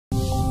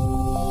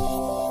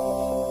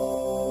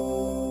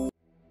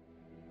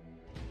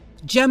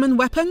German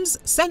weapons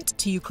sent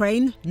to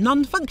Ukraine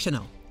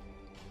non-functional.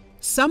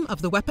 Some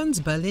of the weapons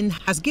Berlin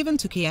has given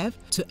to Kiev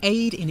to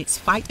aid in its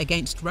fight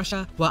against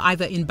Russia were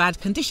either in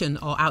bad condition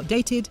or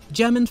outdated,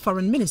 German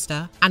Foreign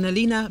Minister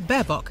Annalena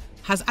Baerbock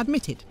has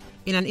admitted.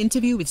 In an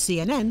interview with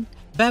CNN,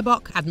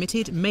 Baerbock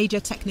admitted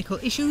major technical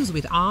issues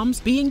with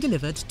arms being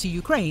delivered to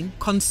Ukraine,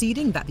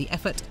 conceding that the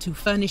effort to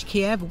furnish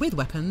Kiev with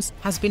weapons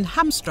has been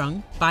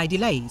hamstrung by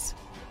delays.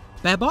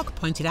 Baerbock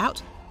pointed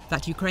out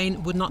that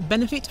Ukraine would not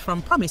benefit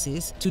from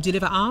promises to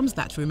deliver arms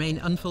that remain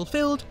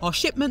unfulfilled or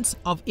shipments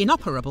of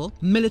inoperable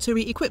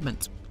military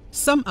equipment.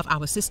 Some of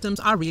our systems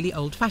are really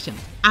old-fashioned,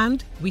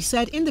 and we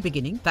said in the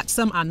beginning that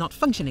some are not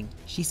functioning,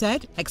 she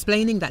said,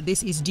 explaining that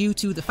this is due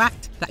to the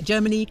fact that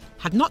Germany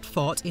had not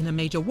fought in a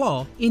major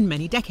war in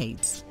many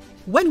decades.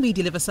 When we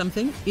deliver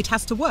something, it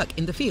has to work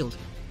in the field,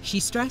 she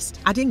stressed,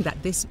 adding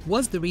that this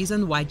was the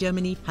reason why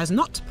Germany has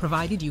not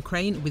provided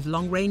Ukraine with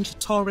long-range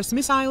Taurus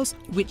missiles,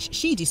 which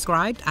she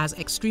described as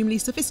extremely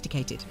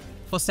sophisticated.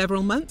 For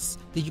several months,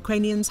 the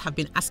Ukrainians have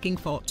been asking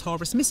for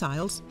Taurus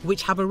missiles,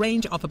 which have a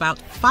range of about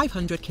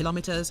 500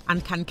 kilometers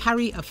and can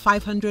carry a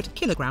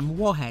 500-kilogram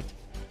warhead.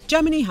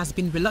 Germany has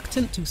been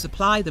reluctant to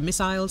supply the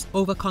missiles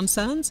over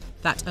concerns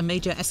that a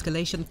major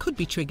escalation could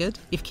be triggered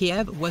if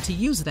Kiev were to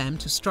use them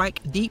to strike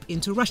deep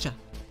into Russia.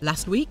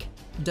 Last week,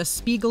 Der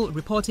Spiegel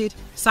reported,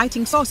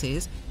 citing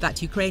sources,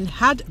 that Ukraine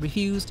had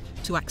refused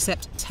to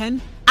accept 10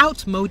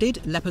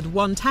 outmoded Leopard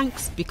 1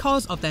 tanks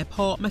because of their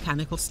poor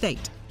mechanical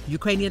state.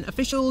 Ukrainian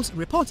officials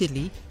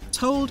reportedly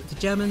told the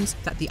Germans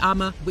that the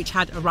armor which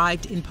had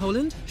arrived in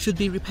Poland should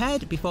be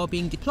repaired before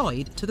being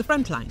deployed to the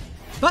front line,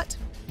 but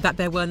that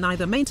there were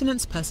neither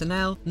maintenance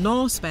personnel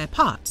nor spare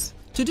parts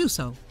to do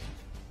so.